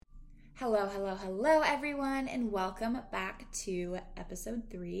Hello, hello, hello, everyone, and welcome back to episode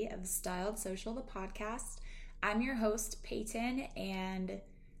 3 of Styled Social, the podcast. I'm your host, Payton, and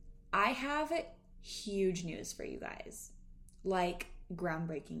I have huge news for you guys, like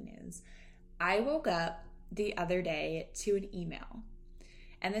groundbreaking news. I woke up the other day to an email,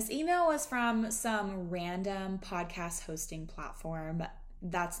 and this email was from some random podcast hosting platform.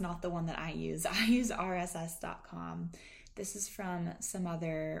 That's not the one that I use. I use rss.com. This is from some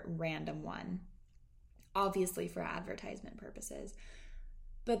other random one, obviously for advertisement purposes.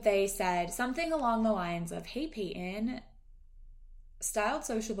 But they said something along the lines of, hey, Payton, Styled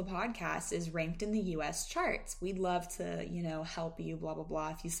Social, the podcast is ranked in the US charts. We'd love to, help you, blah, blah, blah,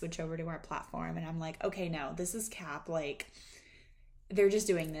 if you switch over to our platform. And I'm like, okay, no, this is cap. Like, they're just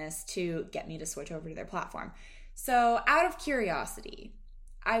doing this to get me to switch over to their platform. So out of curiosity,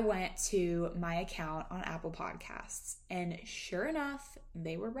 I went to my account on Apple Podcasts, and sure enough,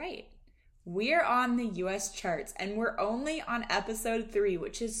 they were right. We're on the US charts, and we're only on episode 3,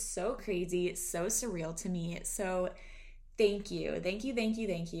 which is so crazy, so surreal to me. So thank you,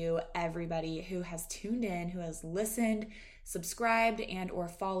 everybody who has tuned in, who has listened, subscribed, and or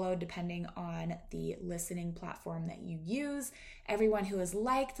followed, depending on the listening platform that you use. Everyone who has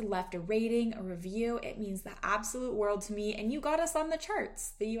liked, left a rating, a review, it means the absolute world to me. And you got us on the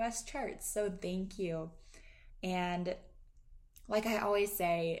charts, the US charts. So thank you. And like I always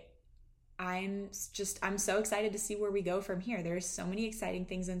say, I'm so excited to see where we go from here. There's so many exciting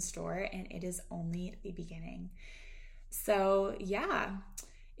things in store, and it is only the beginning. So yeah,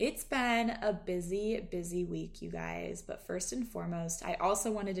 it's been a busy week, you guys. But first and foremost, I also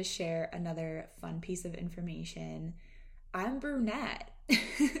wanted to share another fun piece of information. I'm brunette.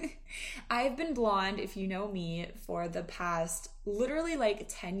 I've been blonde, if you know me, for the past literally like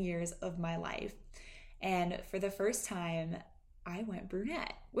 10 years of my life. And for the first time, I went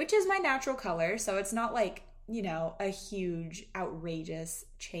brunette, which is my natural color. So it's not like, a huge, outrageous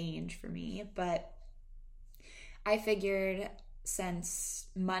change for me. But I figured since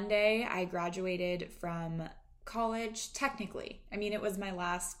Monday, I graduated from college, technically. I mean, it was my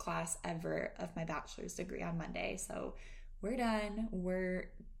last class ever of my bachelor's degree on Monday. So we're done. We're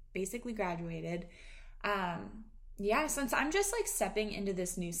basically graduated. Since I'm just like stepping into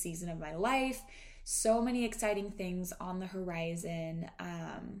this new season of my life, so many exciting things on the horizon.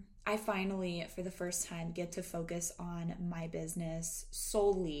 I finally, for the first time, get to focus on my business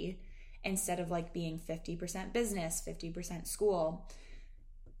solely instead of like being 50% business, 50% school.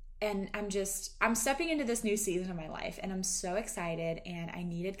 And I'm stepping into this new season of my life, and I'm so excited, and I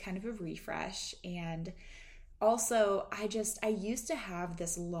needed kind of a refresh. And also, I used to have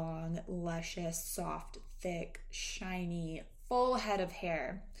this long, luscious, soft, thick, shiny, full head of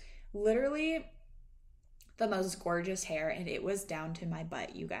hair. Literally the most gorgeous hair, and it was down to my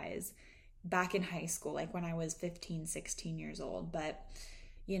butt, you guys, back in high school, like when I was 15, 16 years old. But,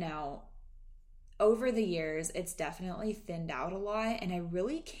 over the years, it's definitely thinned out a lot, and I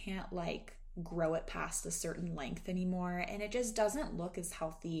really can't like grow it past a certain length anymore, and it just doesn't look as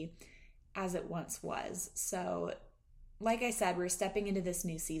healthy as it once was. So like I said, we're stepping into this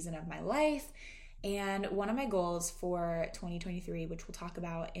new season of my life, and one of my goals for 2023, which we'll talk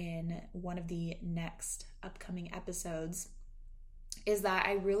about in one of the next upcoming episodes, is that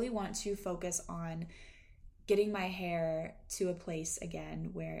I really want to focus on getting my hair to a place again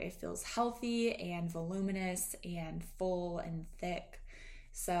where it feels healthy and voluminous and full and thick.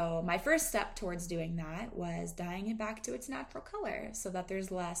 So my first step towards doing that was dyeing it back to its natural color so that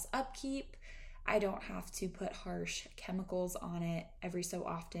there's less upkeep. I don't have to put harsh chemicals on it every so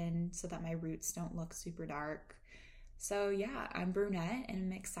often so that my roots don't look super dark. So yeah, I'm brunette,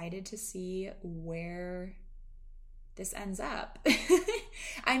 and I'm excited to see where this ends up.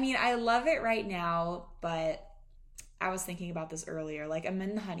 I mean, I love it right now, but I was thinking about this earlier. Like, I'm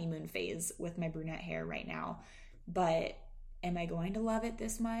in the honeymoon phase with my brunette hair right now, but am I going to love it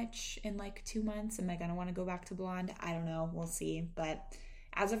this much in like 2 months? Am I going to want to go back to blonde? I don't know. We'll see. But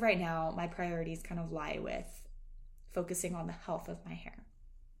as of right now, my priorities kind of lie with focusing on the health of my hair.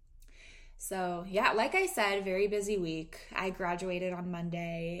 So yeah, like I said, very busy week. I graduated on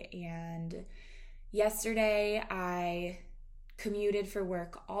Monday, and yesterday I commuted for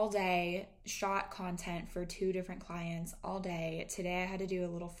work all day, shot content for 2 different clients all day. Today I had to do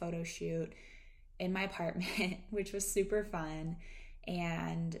a little photo shoot in my apartment, which was super fun.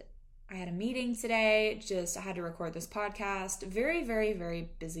 And I had a meeting today. I had to record this podcast. Very, very,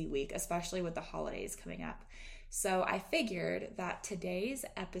 very busy week, especially with the holidays coming up. So I figured that today's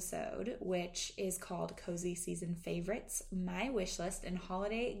episode, which is called Cozy Season Favorites, My Wishlist and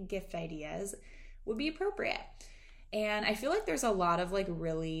Holiday Gift Ideas, would be appropriate. And I feel like there's a lot of like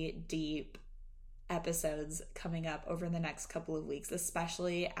really deep episodes coming up over the next couple of weeks,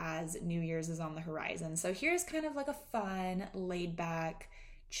 especially as New Year's is on the horizon. So here's kind of like a fun, laid back,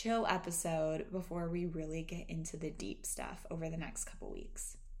 chill episode before we really get into the deep stuff over the next couple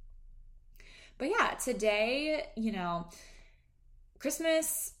weeks. But yeah, today,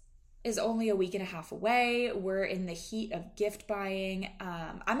 Christmas is only a week and a half away. We're in the heat of gift buying.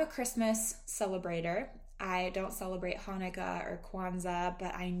 I'm a Christmas celebrator. I don't celebrate Hanukkah or Kwanzaa,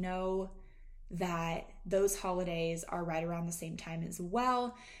 but I know that those holidays are right around the same time as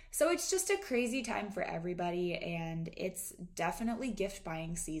well. So it's just a crazy time for everybody, and it's definitely gift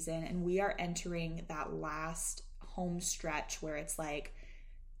buying season, and we are entering that last home stretch where it's like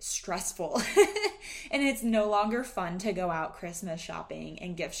stressful and it's no longer fun to go out Christmas shopping,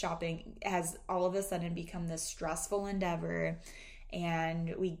 and gift shopping has all of a sudden become this stressful endeavor.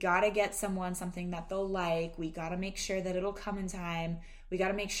 And we gotta get someone something that they'll like. We gotta make sure that it'll come in time. We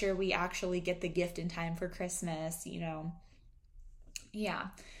gotta make sure we actually get the gift in time for Christmas, Yeah.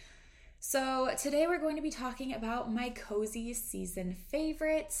 So today we're going to be talking about my cozy season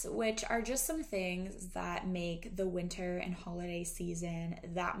favorites, which are just some things that make the winter and holiday season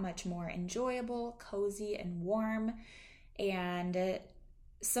that much more enjoyable, cozy, and warm. And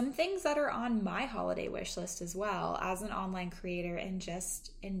some things that are on my holiday wish list as well as an online creator, and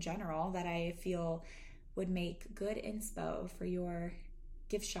just in general that I feel would make good inspo for your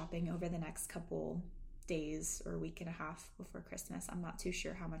gift shopping over the next couple days or week and a half before Christmas. I'm not too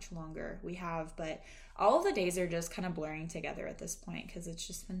sure how much longer we have, but all of the days are just kind of blurring together at this point because it's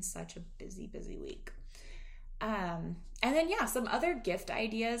just been such a busy week. And then, some other gift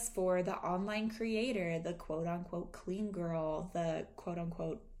ideas for the online creator, the quote unquote clean girl, the quote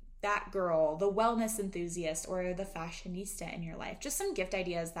unquote that girl, the wellness enthusiast, or the fashionista in your life. Just some gift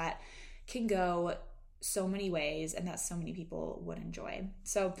ideas that can go so many ways and that so many people would enjoy.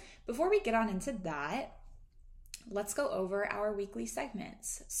 So before we get on into that, let's go over our weekly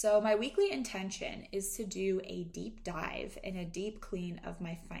segments. So my weekly intention is to do a deep dive and a deep clean of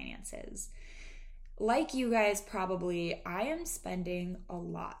my finances. Like you guys probably, I am spending a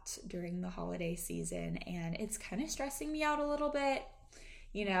lot during the holiday season, and it's kind of stressing me out a little bit.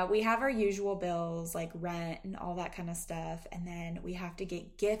 We have our usual bills like rent and all that kind of stuff, and then we have to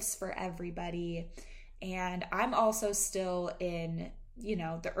get gifts for everybody. And I'm also still in,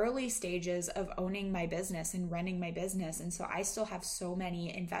 the early stages of owning my business and running my business. And so I still have so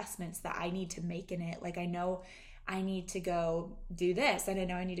many investments that I need to make in it. Like I know I need to go do this and I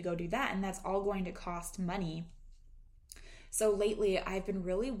know I need to go do that, and that's all going to cost money. So lately I've been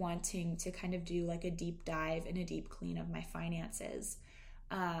really wanting to kind of do like a deep dive and a deep clean of my finances.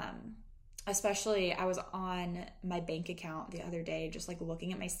 Especially I was on my bank account the other day, just like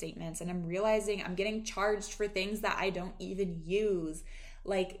looking at my statements, and I'm realizing I'm getting charged for things that I don't even use,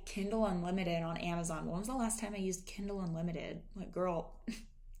 like Kindle Unlimited on Amazon. When was the last time I used Kindle Unlimited? Like, girl.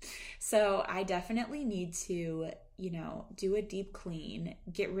 So I definitely need to, do a deep clean,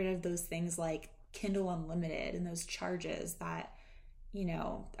 get rid of those things like Kindle Unlimited and those charges that,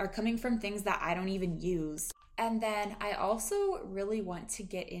 are coming from things that I don't even use. And then I also really want to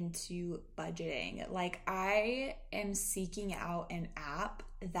get into budgeting. Like I am seeking out an app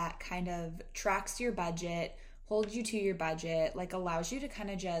that kind of tracks your budget, holds you to your budget, like allows you to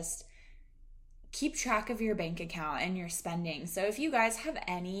kind of just keep track of your bank account and your spending. So if you guys have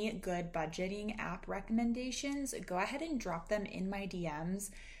any good budgeting app recommendations, go ahead and drop them in my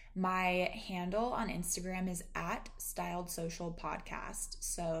DMs. My handle on Instagram is @StyledSocialPodcast.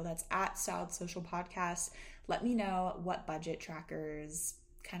 So that's @StyledSocialPodcast. Let me know what budget trackers,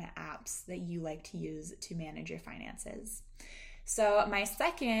 kind of apps that you like to use to manage your finances. So my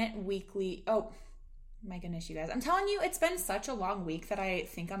second weekly, oh my goodness, you guys, I'm telling you, it's been such a long week that I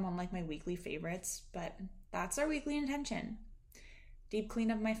think I'm on like my weekly favorites, but that's our weekly intention. Deep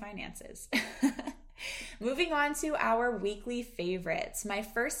clean of my finances. Moving on to our weekly favorites. My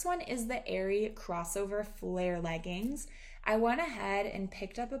first one is the Aerie crossover flare leggings. I went ahead and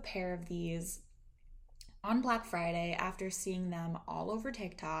picked up a pair of these on Black Friday after seeing them all over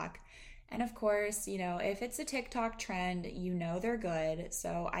TikTok. And of course, if it's a TikTok trend, they're good.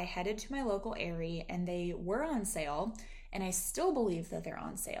 So I headed to my local Aerie and they were on sale, and I still believe that they're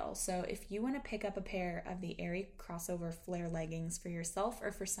on sale. So if you want to pick up a pair of the Aerie crossover flare leggings for yourself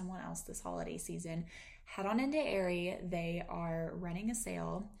or for someone else this holiday season, head on into Aerie. They are running a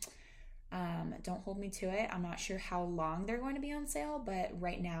sale. Don't hold me to it. I'm not sure how long they're going to be on sale, but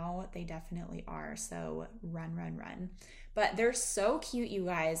right now they definitely are. So run. But they're so cute, you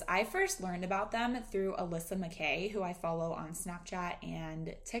guys. I first learned about them through Alyssa McKay, who I follow on Snapchat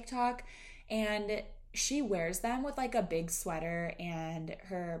and TikTok. And she wears them with like a big sweater and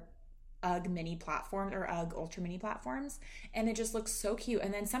her UGG mini platform or UGG ultra mini platforms, and it just looks so cute.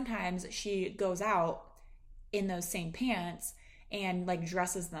 And then sometimes she goes out in those same pants and like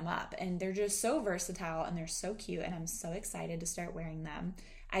dresses them up, and they're just so versatile and they're so cute, and I'm so excited to start wearing them.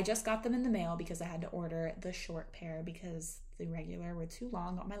 I just got them in the mail because I had to order the short pair because the regular were too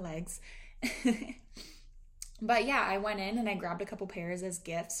long on my legs. But yeah, I went in and I grabbed a couple pairs as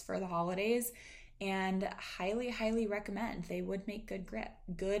gifts for the holidays, and highly recommend. They would make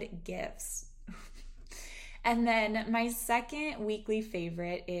good gifts. And then my second weekly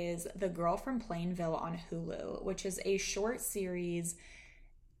favorite is The Girl from Plainville on Hulu, which is a short series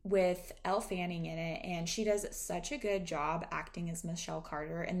with Elle Fanning in it, and she does such a good job acting as Michelle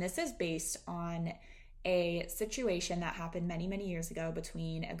Carter. And this is based on a situation that happened many years ago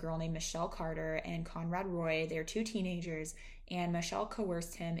between a girl named Michelle Carter and Conrad Roy. They're two teenagers, and Michelle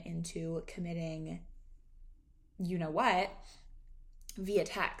coerced him into committing you know what via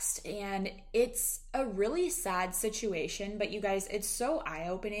text. And it's a really sad situation, but you guys, it's so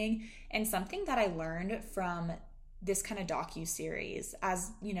eye-opening, and something that I learned from this kind of docu-series,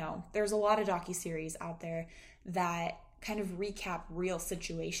 as you know, there's a lot of docu-series out there that kind of recap real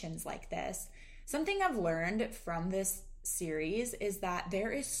situations like this. Something I've learned from this series is that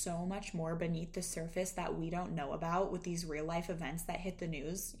there is so much more beneath the surface that we don't know about with these real life events that hit the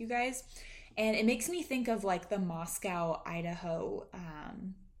news, you guys. And it makes me think of like the Moscow, Idaho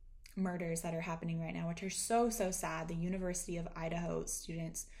murders that are happening right now, which are so sad. The University of Idaho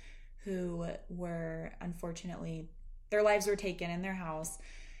students who were, unfortunately, their lives were taken in their house.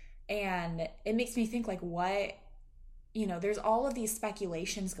 And it makes me think like what, you know, there's all of these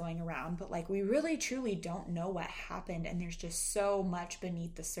speculations going around, but like we really truly don't know what happened. And there's just so much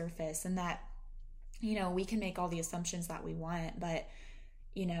beneath the surface, and that, you know, we can make all the assumptions that we want, but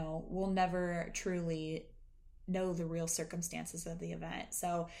you know, we'll never truly know the real circumstances of the event.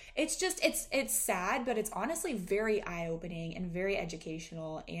 So it's just, it's sad, but it's honestly very eye-opening and very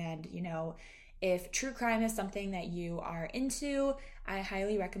educational. And, you know, if true crime is something that you are into, I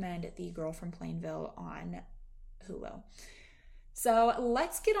highly recommend The Girl from Plainville on Hulu. So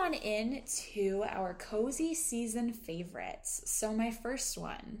let's get on into our cozy season favorites. So my first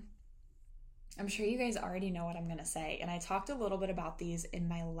one, I'm sure you guys already know what I'm going to say, and I talked a little bit about these in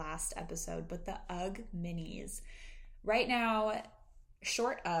my last episode, but the UGG minis. Right now,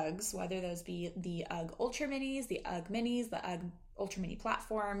 short Uggs, whether those be the UGG Ultra Minis, the UGG Minis, the UGG Ultra Mini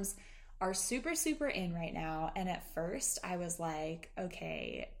platforms, are super in right now. And at first I was like,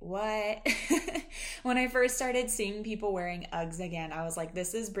 okay, what? When I first started seeing people wearing Uggs again, I was like,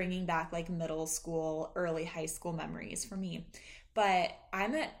 this is bringing back like middle school, early high school memories for me. But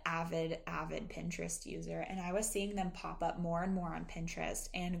I'm an avid Pinterest user, and I was seeing them pop up more and more on Pinterest,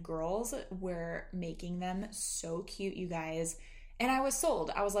 and girls were making them so cute, you guys. And I was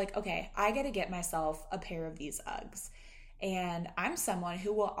sold. I was like, okay, I got to get myself a pair of these Uggs. And I'm someone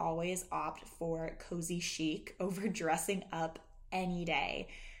who will always opt for cozy chic over dressing up any day.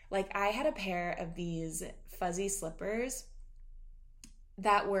 Like, I had a pair of these fuzzy slippers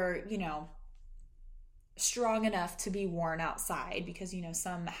that were, you know, strong enough to be worn outside, because, you know,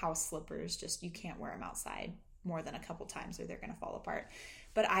 some house slippers just, you can't wear them outside more than a couple times or they're going to fall apart.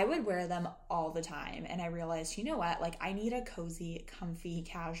 But I would wear them all the time. And I realized, you know what, like I need a cozy, comfy,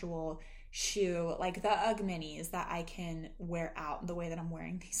 casual shoe, like the UGG minis that I can wear out the way that I'm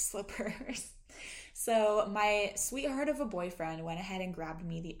wearing these slippers. So my sweetheart of a boyfriend went ahead and grabbed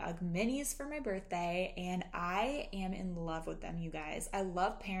me the UGG minis for my birthday, and I am in love with them, you guys. I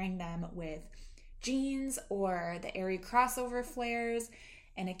love pairing them with jeans or the airy crossover flares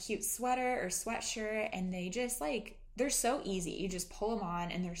and a cute sweater or sweatshirt, and they just like, they're so easy. You just pull them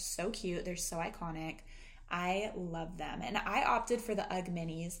on and they're so cute. They're so iconic. I love them. And I opted for the UGG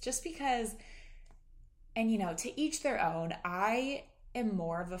minis just because, and you know, to each their own, I am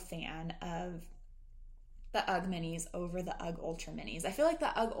more of a fan of the UGG minis over the UGG Ultra minis. I feel like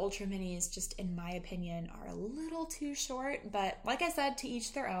the UGG Ultra minis, just in my opinion, are a little too short, but like I said, to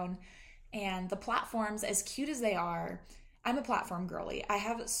each their own. And the platforms, as cute as they are, I'm a platform girly. I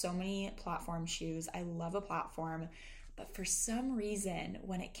have so many platform shoes. I love a platform. But for some reason,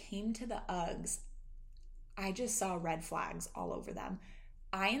 when it came to the Uggs, I just saw red flags all over them.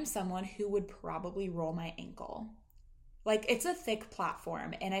 I am someone who would probably roll my ankle. Like, it's a thick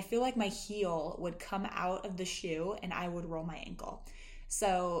platform, and I feel like my heel would come out of the shoe and I would roll my ankle.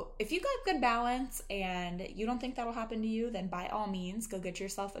 So if you got good balance and you don't think that'll happen to you, then by all means, go get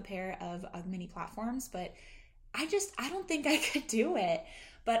yourself a pair of UGG mini platforms. But I don't think I could do it.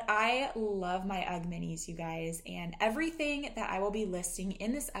 But I love my UGG minis, you guys, and everything that I will be listing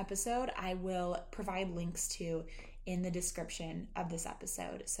in this episode, I will provide links to in the description of this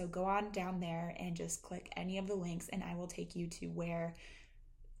episode. So go on down there and just click any of the links and I will take you to where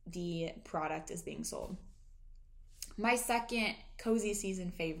the product is being sold. My second cozy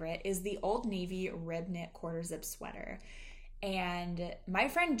season favorite is the Old Navy rib knit quarter zip sweater. And my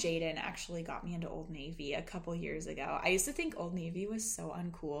friend Jaden actually got me into Old Navy a couple years ago. I used to think Old Navy was so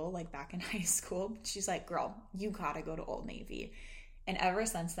uncool, like back in high school. She's like, girl, you gotta go to Old Navy. And ever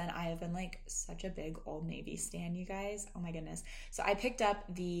since then, I have been like such a big Old Navy stan, you guys. Oh my goodness. So I picked up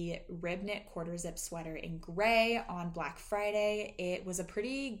the rib knit quarter zip sweater in gray on Black Friday. It was a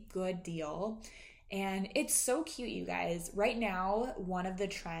pretty good deal. And it's so cute, you guys. Right now, one of the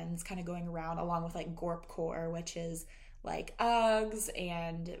trends kind of going around along with like Gorp Core, which is like Uggs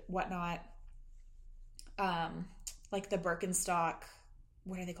and whatnot, like the Birkenstock,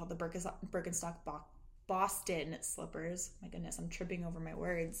 what are they called? The Birkenstock Boston slippers. My goodness, I'm tripping over my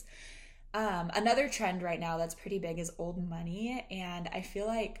words. Another trend right now that's pretty big is old money, and I feel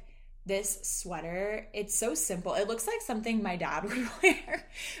like this sweater, it's so simple. It looks like something my dad would wear,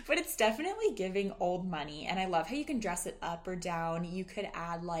 but it's definitely giving old money, and I love how you can dress it up or down. You could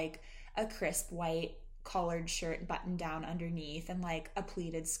add like a crisp white collared shirt button down underneath and like a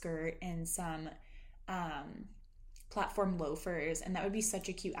pleated skirt and some platform loafers, and that would be such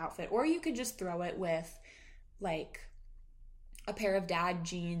a cute outfit. Or you could just throw it with like a pair of dad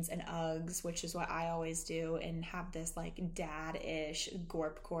jeans and Uggs, which is what I always do, and have this like dad-ish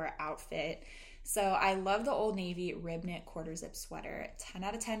Gorp Core outfit. So I love the Old Navy rib knit quarter zip sweater. 10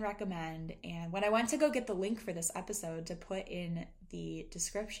 out of 10 recommend. And when I went to go get the link for this episode to put in the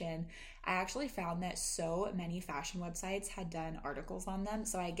description, I actually found that so many fashion websites had done articles on them.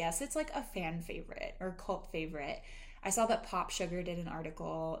 So I guess it's like a fan favorite or cult favorite. I saw that Pop Sugar did an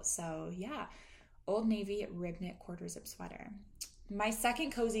article. So yeah, Old Navy rib knit quarter zip sweater. My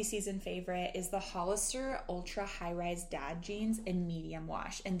second cozy season favorite is the Hollister Ultra High Rise Dad Jeans in medium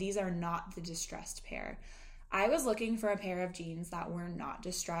wash, and these are not the distressed pair. I was looking for a pair of jeans that were not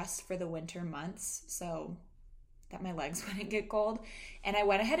distressed for the winter months so that my legs wouldn't get cold, and I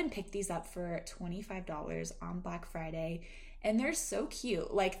went ahead and picked these up for $25 on Black Friday, and they're so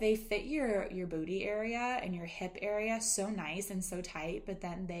cute. Like, they fit your booty area and your hip area so nice and so tight, but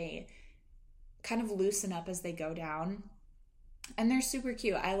then they kind of loosen up as they go down. And they're super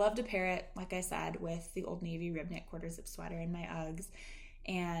cute. I love to pair it, like I said, with the Old Navy rib knit quarter zip sweater and my Uggs.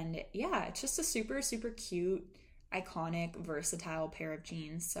 And yeah, it's just a super, super cute, iconic, versatile pair of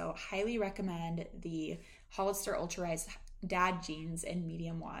jeans. So highly recommend the Hollister Ultra Rise Dad Jeans in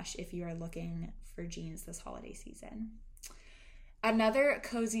medium wash if you are looking for jeans this holiday season. Another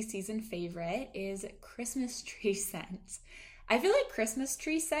cozy season favorite is Christmas tree scent. I feel like Christmas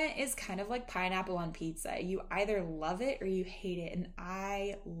tree scent is kind of like pineapple on pizza. You either love it or you hate it, and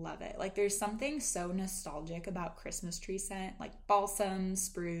I love it. Like, there's something so nostalgic about Christmas tree scent, like balsam,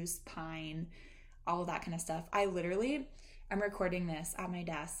 spruce, pine, all of that kind of stuff. I'm recording this at my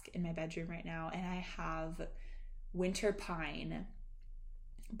desk in my bedroom right now, and I have Winter Pine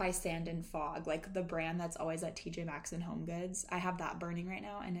by Sand and Fog, like the brand that's always at TJ Maxx and Home Goods. I have that burning right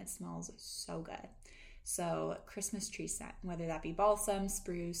now, and it smells so good. So Christmas tree scent, whether that be balsam,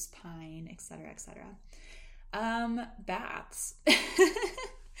 spruce, pine, etc., etc. Baths.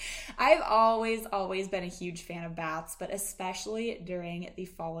 I've always been a huge fan of baths, but especially during the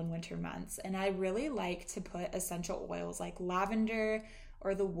fall and winter months. And I really like to put essential oils like lavender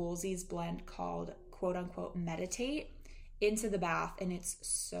or the Woolsey's blend called quote unquote Meditate into the bath. And it's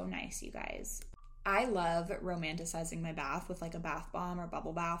so nice, you guys. I love romanticizing my bath with like a bath bomb or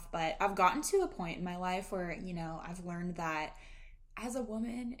bubble bath, but I've gotten to a point in my life where, I've learned that as a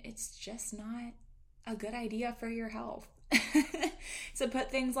woman, it's just not a good idea for your health to put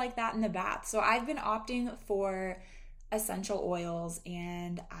things like that in the bath. So I've been opting for essential oils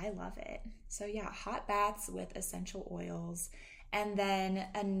and I love it. So yeah, hot baths with essential oils. And then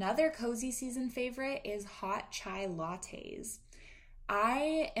another cozy season favorite is hot chai lattes.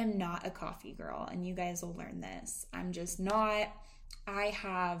 I am not a coffee girl, and you guys will learn this. I'm just not. I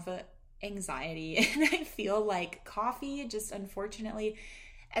have anxiety, and I feel like coffee, just unfortunately,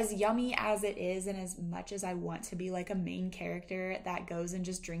 as yummy as it is, and as much as I want to be like a main character that goes and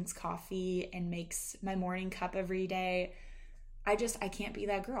just drinks coffee and makes my morning cup every day, I can't be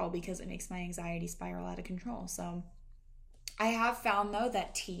that girl because it makes my anxiety spiral out of control. So I have found, though,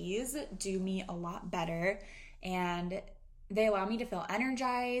 that teas do me a lot better, and they allow me to feel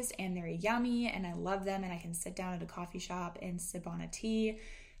energized, and they're yummy, and I love them, and I can sit down at a coffee shop and sip on a tea.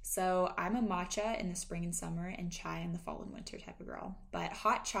 So I'm a matcha in the spring and summer and chai in the fall and winter type of girl. But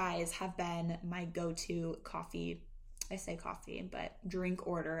hot chais have been my go-to coffee, I say coffee, but drink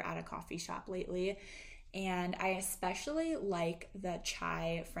order at a coffee shop lately. And I especially like the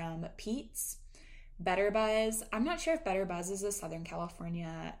chai from Pete's. Better Buzz. I'm not sure if Better Buzz is a Southern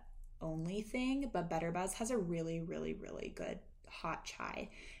California only thing, but Better Buzz has a really, really, really good hot chai.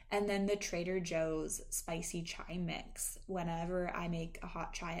 And then the Trader Joe's spicy chai mix. Whenever I make a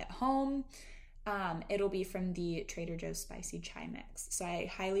hot chai at home, it'll be from the Trader Joe's spicy chai mix. So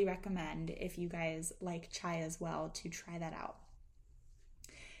I highly recommend, if you guys like chai as well, to try that out.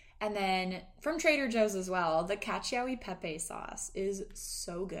 And then from Trader Joe's as well, the cacio e pepe sauce is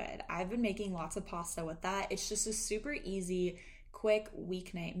so good. I've been making lots of pasta with that. It's just a super easy, quick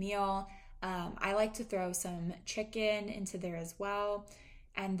weeknight meal. I like to throw some chicken into there as well.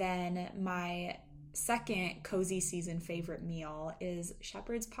 And then my second cozy season favorite meal is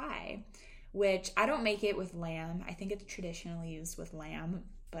shepherd's pie, which I don't make it with lamb. I think it's traditionally used with lamb,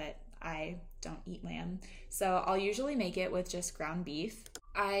 but I don't eat lamb. So I'll usually make it with just ground beef.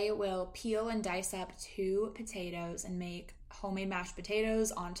 I will peel and dice up 2 potatoes and make homemade mashed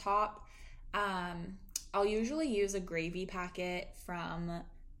potatoes on top. I'll usually use a gravy packet from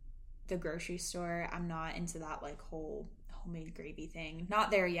the grocery store. I'm not into that like whole homemade gravy thing.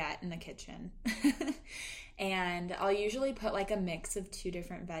 Not there yet in the kitchen. And I'll usually put like a mix of 2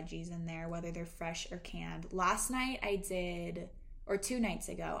 different veggies in there, whether they're fresh or canned. Last night I did, or 2 nights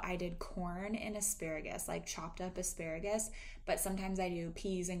ago, I did corn and asparagus, like chopped up asparagus, but sometimes I do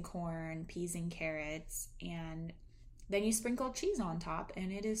peas and corn, peas and carrots, and then you sprinkle cheese on top,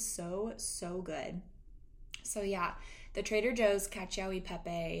 and it is so, so good. So yeah, the Trader Joe's cacio e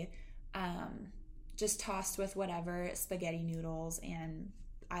pepe, just tossed with whatever, spaghetti noodles, and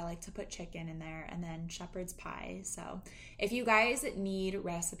I like to put chicken in there, and then shepherd's pie. So if you guys need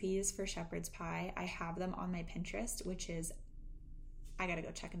recipes for shepherd's pie, I have them on my Pinterest, which is, I gotta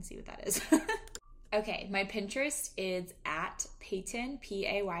go check and see what that is. Okay, my Pinterest is at Payton,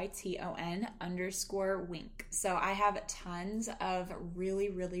 Payton _wink. So I have tons of really,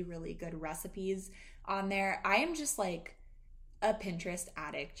 really, really good recipes on there. I am just like a Pinterest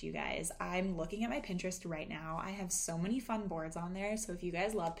addict, you guys. I'm looking at my Pinterest right now. I have so many fun boards on there. So if you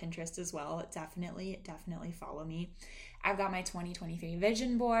guys love Pinterest as well, definitely follow me. I've got my 2023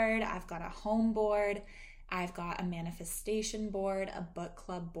 vision board. I've got a home board. I've got a manifestation board, a book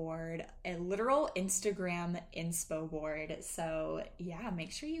club board, a literal Instagram inspo board. So yeah,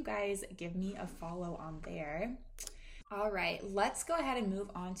 make sure you guys give me a follow on there. All right, let's go ahead and move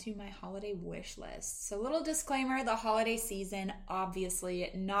on to my holiday wish list. So little disclaimer, the holiday season, obviously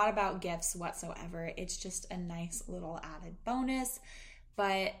not about gifts whatsoever. It's just a nice little added bonus.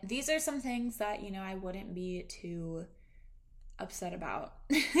 But these are some things that, you know, I wouldn't be too upset about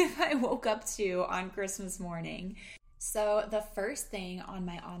if I woke up to on Christmas morning. So the first thing on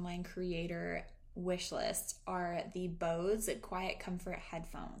my online creator wish list are the Bose Quiet Comfort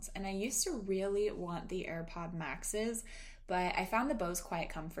headphones. And I used to really want the AirPod Maxes, but I found the Bose Quiet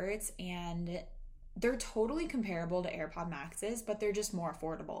Comforts and they're totally comparable to AirPod Maxes, but they're just more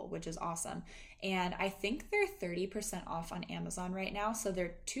affordable, which is awesome. And I think they're 30% off on Amazon right now. So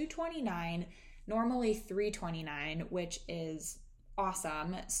they're $229, normally $329, which is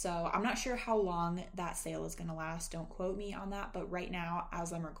awesome. So I'm not sure how long that sale is going to last. Don't quote me on that. But right now,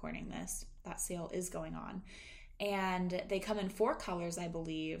 as I'm recording this, that sale is going on. And they come in 4 colors, I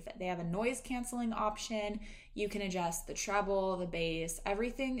believe. They have a noise canceling option. You can adjust the treble, the bass,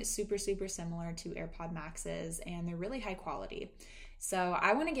 everything super, super similar to AirPod Maxes, and they're really high quality. So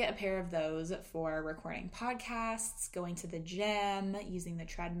I want to get a pair of those for recording podcasts, going to the gym, using the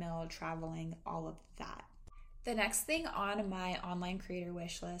treadmill, traveling, all of that. The next thing on my online creator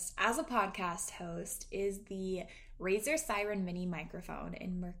wish list as a podcast host is the Razer Siren Mini microphone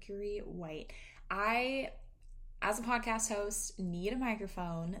in Mercury White. I, as a podcast host, need a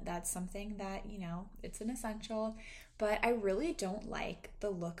microphone. That's something that, you know, it's an essential, but I really don't like the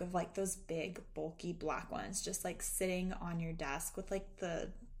look of like those big, bulky black ones, just like sitting on your desk with like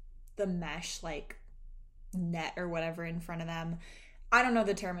the mesh like net or whatever in front of them. I don't know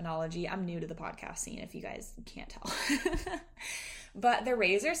the terminology. I'm new to the podcast scene if you guys can't tell. But the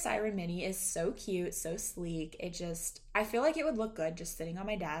Razer Siren Mini is so cute, so sleek. I feel like it would look good just sitting on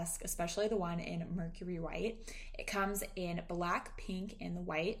my desk, especially the one in Mercury White. It comes in black, pink, and the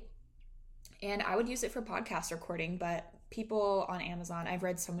white. And I would use it for podcast recording, but people on Amazon, I've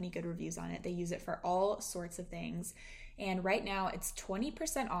read so many good reviews on it. They use it for all sorts of things. And right now it's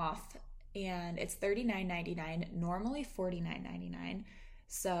 20% off and it's $39.99, normally $49.99.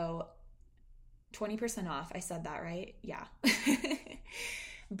 So 20% off. I said that right? Yeah.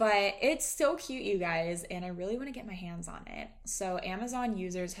 But it's so cute, you guys, and I really want to get my hands on it. So Amazon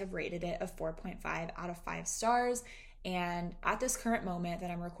users have rated it a 4.5 out of 5 stars. And at this current moment that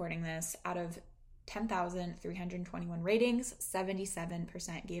I'm recording this, out of 10,321 ratings,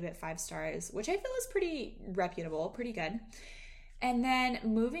 77% gave it 5 stars, which I feel is pretty reputable, pretty good. And then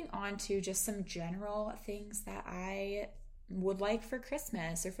moving on to just some general things that I would like for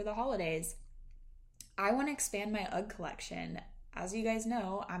Christmas or for the holidays. I want to expand my UGG collection. As you guys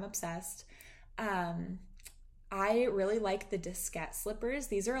know, I'm obsessed. I really like the Diskette slippers.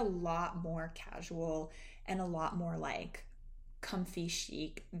 These are a lot more casual and a lot more like comfy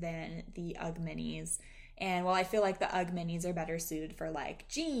chic than the UGG minis. And while I feel like the UGG minis are better suited for like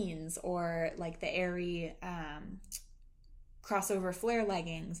jeans or like the airy crossover flare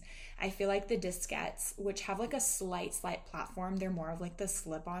leggings, I feel like the Diskettes, which have like a slight platform, they're more of like the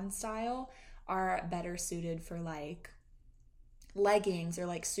slip-on style, are better suited for like leggings or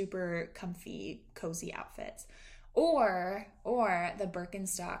like super comfy, cozy outfits. Or the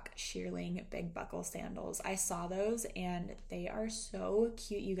Birkenstock shearling big buckle sandals. I saw those and they are so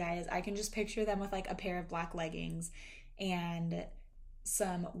cute, you guys. I can just picture them with like a pair of black leggings and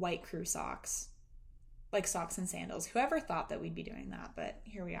some white crew socks. Like socks and sandals. Whoever thought that we'd be doing that, but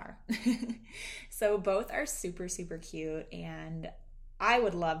here we are. So both are super, super cute and I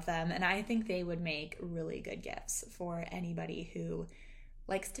would love them, and I think they would make really good gifts for anybody who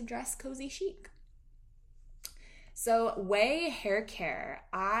likes to dress cozy chic. So Way Hair Care.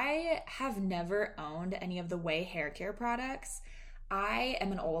 I have never owned any of the Way Hair Care products. I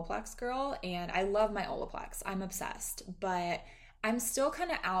am an Olaplex girl and I love my Olaplex. I'm obsessed, but I'm still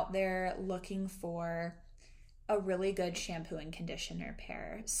kind of out there looking for a really good shampoo and conditioner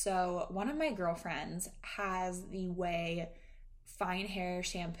pair. So one of my girlfriends has the Way Fine Hair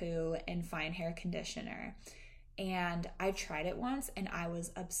Shampoo and Fine Hair Conditioner. And I tried it once and I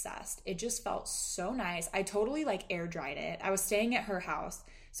was obsessed. It just felt so nice. I totally like air dried it. I was staying at her house,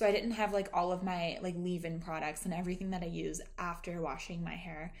 so I didn't have like all of my like leave-in products and everything that I use after washing my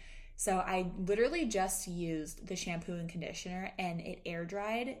hair. So I literally just used the shampoo and conditioner and it air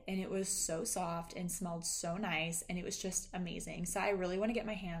dried and it was so soft and smelled so nice and it was just amazing. So I really want to get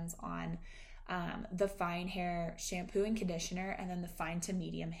my hands on the Fine Hair Shampoo and Conditioner and then the Fine to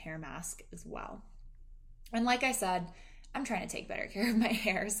Medium Hair Mask as well. And like I said, I'm trying to take better care of my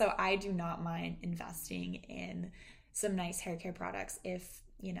hair, so I do not mind investing in some nice hair care products if,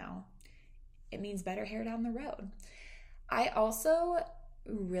 you know, it means better hair down the road. I also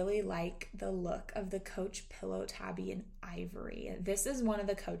really like the look of the Coach Pillow Tabby in Ivory. This is one of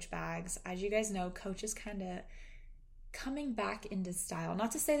the Coach bags. As you guys know, Coach is kind of coming back into style.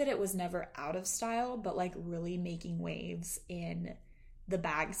 Not to say that it was never out of style, but like really making waves in the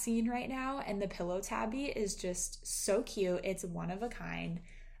bag scene right now, and the Pillow Tabby is just so cute. It's one of a kind.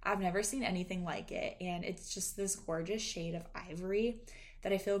 I've never seen anything like it, and it's just this gorgeous shade of ivory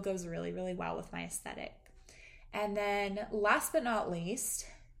that I feel goes really, really well with my aesthetic. And then last but not least,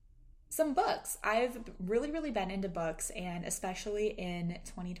 some books. I've really, really been into books, and especially in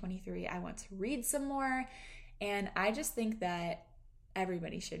 2023, I want to read some more, and I just think that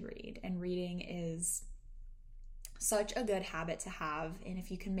everybody should read, and reading is such a good habit to have. And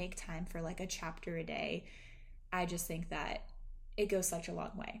if you can make time for like a chapter a day, I just think that it goes such a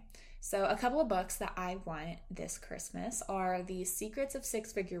long way. So a couple of books that I want this Christmas are The Secrets of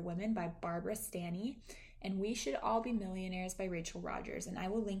Six-Figure Women by Barbara Stanny and We Should All Be Millionaires by Rachel Rogers. And I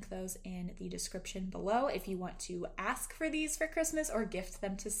will link those in the description below if you want to ask for these for Christmas or gift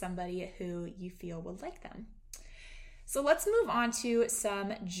them to somebody who you feel would like them. So let's move on to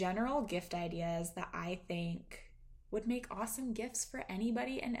some general gift ideas that I think would make awesome gifts for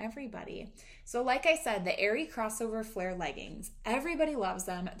anybody and everybody. So like I said, the airy crossover flare leggings, everybody loves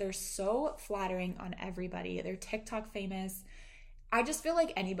them. They're so flattering on everybody. They're TikTok famous. I just feel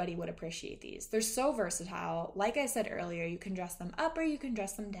like anybody would appreciate these. They're so versatile. Like I said earlier, you can dress them up or you can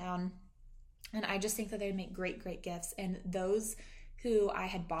dress them down. And I just think that they'd make great, great gifts. And those who I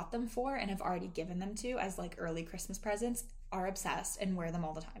had bought them for and have already given them to as like early Christmas presents are obsessed and wear them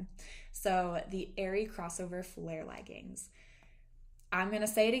all the time. So the airy crossover flare leggings. I'm going to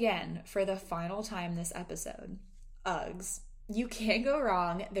say it again for the final time this episode. Uggs. You can't go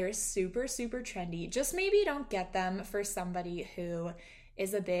wrong. They're super, super trendy. Just maybe don't get them for somebody who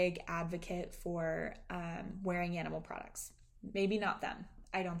is a big advocate for wearing animal products. Maybe not them.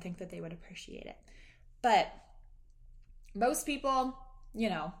 I don't think that they would appreciate it. But most people, you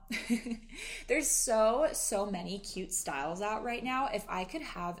know, there's so many cute styles out right now. If I could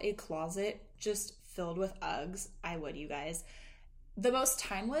have a closet just filled with Uggs, I would, you guys. The most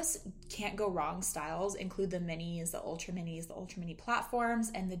timeless, can't go wrong styles include the minis, the ultra minis, the ultra mini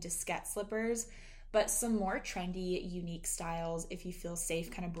platforms, and the diskette slippers. But some more trendy, unique styles, if you feel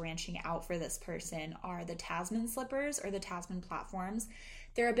safe kind of branching out for this person, are the Tasman slippers or the Tasman platforms.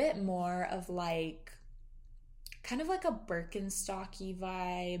 They're a bit more of like, kind of like a Birkenstocky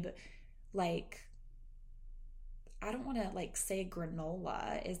vibe. Like, I don't want to like say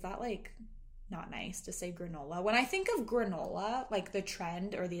granola. Is that like not nice to say granola? When I think of granola, like the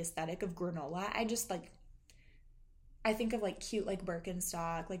trend or the aesthetic of granola, I think of like cute, like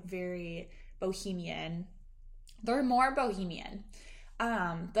Birkenstock, like very bohemian. They're more bohemian.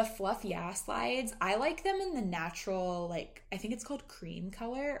 The Fluff Yeah slides, I like them in the natural, like I think it's called cream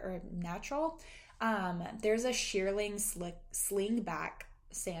color or natural. There's a shearling sling back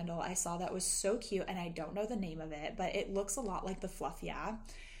sandal I saw that was so cute, and I don't know the name of it, but it looks a lot like the Fluff Yeah.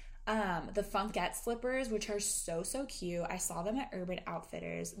 The Funkette slippers, which are so, so cute. I saw them at Urban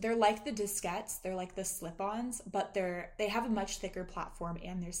Outfitters. They're like the diskettes. They're like the slip-ons, but they have a much thicker platform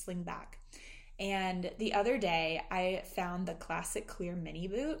and they're sling back. And the other day, I found the classic clear mini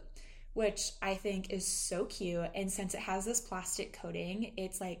boot, which I think is so cute. And since it has this plastic coating,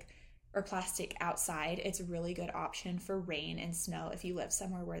 it's like, or plastic outside, it's a really good option for rain and snow if you live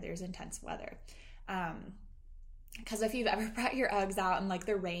somewhere where there's intense weather. Because if you've ever brought your Uggs out in like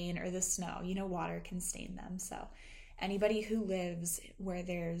the rain or the snow, you know, water can stain them. So anybody who lives where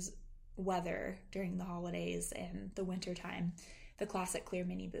there's weather during the holidays and the winter time, the classic clear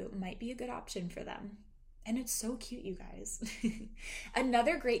mini boot might be a good option for them. And it's so cute, you guys.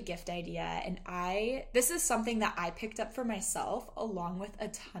 Another great gift idea, and this is something that I picked up for myself along with a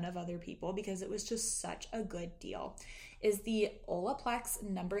ton of other people because it was just such a good deal, is the Olaplex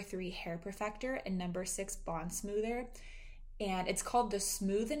number 3 hair perfector and number 6 bond smoother. And it's called the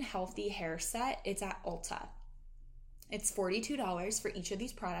Smooth and Healthy Hair Set. It's at Ulta. It's $42 for each of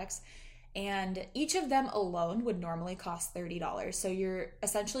these products, and each of them alone would normally cost $30. So you're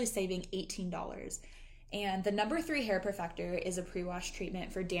essentially saving $18. And the number 3 hair perfector is a pre-wash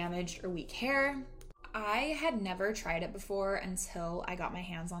treatment for damaged or weak hair. I had never tried it before until I got my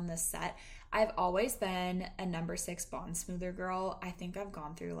hands on this set. I've always been a number 6 bond smoother girl. I think I've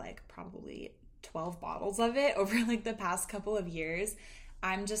gone through like probably 12 bottles of it over like the past couple of years.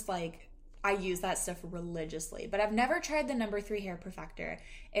 I'm just like, I use that stuff religiously, but I've never tried the number 3 hair perfector.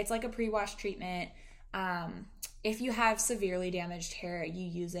 It's like a pre-wash treatment. If you have severely damaged hair, you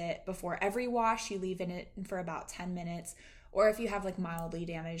use it before every wash. You leave in it for about 10 minutes. Or if you have like mildly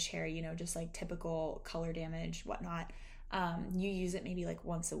damaged hair, you know, just like typical color damage, whatnot, you use it maybe like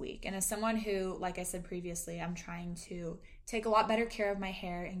once a week. And as someone who, like I said previously, I'm trying to take a lot better care of my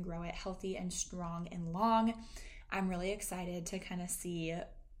hair and grow it healthy and strong and long, I'm really excited to kind of see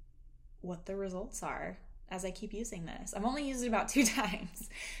what the results are as I keep using this. I've only used it about 2 times,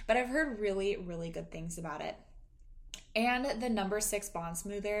 but I've heard really, really good things about it. And the number 6 bond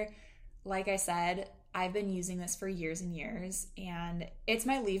smoother, like I said, I've been using this for years and years, and it's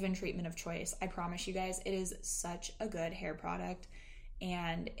my leave-in treatment of choice. I promise you guys, it is such a good hair product,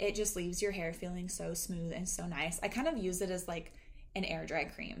 and it just leaves your hair feeling so smooth and so nice. I kind of use it as like an air dry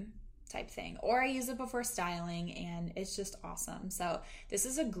cream type thing, or I use it before styling, and it's just awesome. So this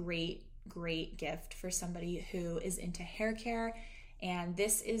is a great gift for somebody who is into hair care. And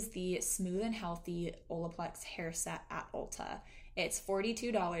this is the Smooth and Healthy Olaplex hair set at Ulta. It's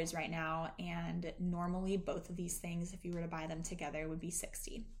 $42 right now, and normally both of these things, if you were to buy them together, would be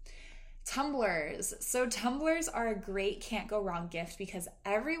 $60. Tumblers. So tumblers are a great can't go wrong gift because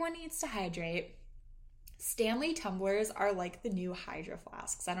everyone needs to hydrate. Stanley tumblers are like the new Hydro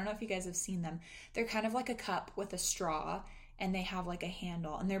flasks. I don't know if you guys have seen them. They're kind of like a cup with a straw, and they have like a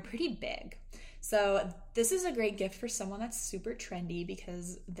handle, and they're pretty big. So this is a great gift for someone that's super trendy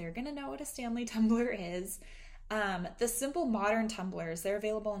because they're gonna know what a Stanley tumbler is. The Simple Modern tumblers, they're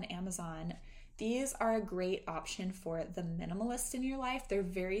available on Amazon. These are a great option for the minimalist in your life. They're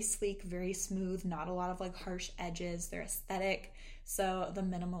very sleek, very smooth, not a lot of like harsh edges. They're aesthetic. So the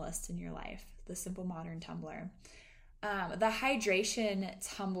minimalist in your life, the Simple Modern tumbler. The hydration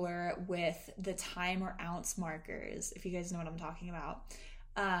tumbler with the time or ounce markers, if you guys know what I'm talking about.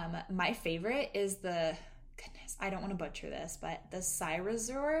 My favorite is I don't want to butcher this, but the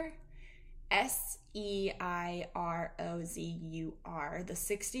Cyrozur, Seirozur, the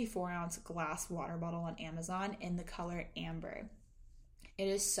 64-ounce glass water bottle on Amazon in the color amber. It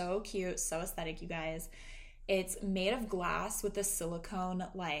is so cute, so aesthetic, you guys. It's made of glass with a silicone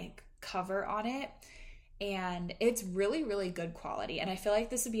like cover on it. And it's really, really good quality. And I feel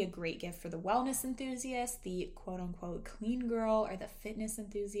like this would be a great gift for the wellness enthusiast, the quote unquote clean girl, or the fitness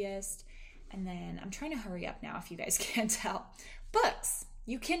enthusiast. And then I'm trying to hurry up now if you guys can't tell. Books.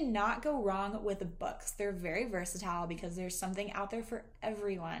 You cannot go wrong with books. They're very versatile because there's something out there for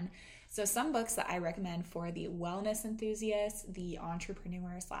everyone. So some books that I recommend for the wellness enthusiast, the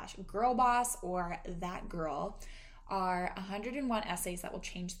entrepreneur / girl boss, or that girl are 101 Essays That Will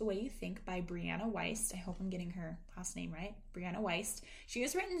Change the Way You Think by Brianna Wiest. I hope I'm getting her last name right. Brianna Wiest. She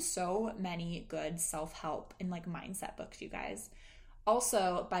has written so many good self-help and like mindset books, you guys.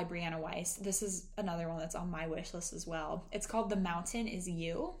 Also by Brianna Wiest. This is another one that's on my wish list as well. It's called The Mountain Is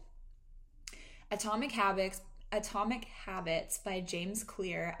You. Atomic Habits by James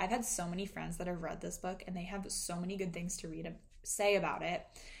Clear. I've had so many friends that have read this book and they have so many good things to say about it.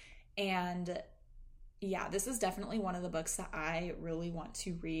 And yeah, this is definitely one of the books that I really want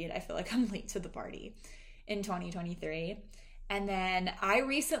to read. I feel like I'm late to the party in 2023. And then I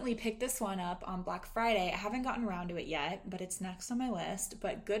recently picked this one up on Black Friday. I haven't gotten around to it yet, but it's next on my list.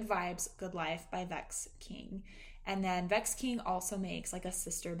 But Good Vibes, Good Life by Vex King. And then Vex King also makes like a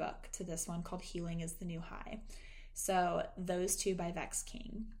sister book to this one called Healing is the New High. So those two by Vex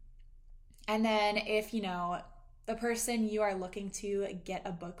King. And then if, the person you are looking to get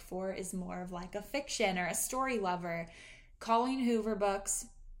a book for is more of like a fiction or a story lover, Colleen Hoover books,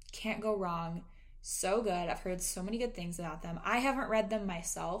 can't go wrong. So good. I've heard so many good things about them. I haven't read them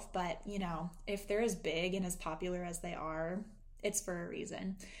myself, but if they're as big and as popular as they are, it's for a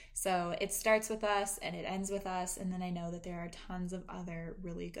reason. So it starts with us and it ends with us. And then I know that there are tons of other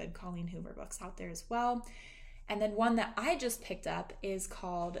really good Colleen Hoover books out there as well. And then one that I just picked up is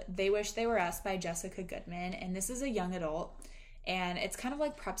called They Wish They Were Us by Jessica Goodman. And this is a young adult. And it's kind of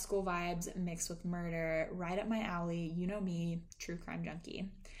like prep school vibes mixed with murder. Right up my alley. You know me, true crime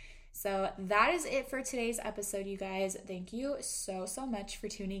junkie. So that is it for today's episode, you guys. Thank you so much for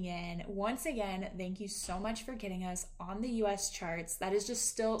tuning in. Once again, thank you so much for getting us on the US charts. That is just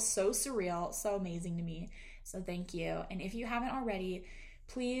still so surreal, so amazing to me. So thank you. And if you haven't already,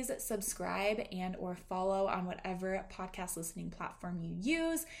 please subscribe and or follow on whatever podcast listening platform you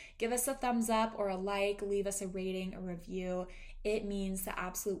use. Give us a thumbs up or a like, leave us a rating, a review. It means the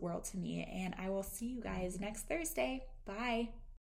absolute world to me. And I will see you guys next Thursday. Bye.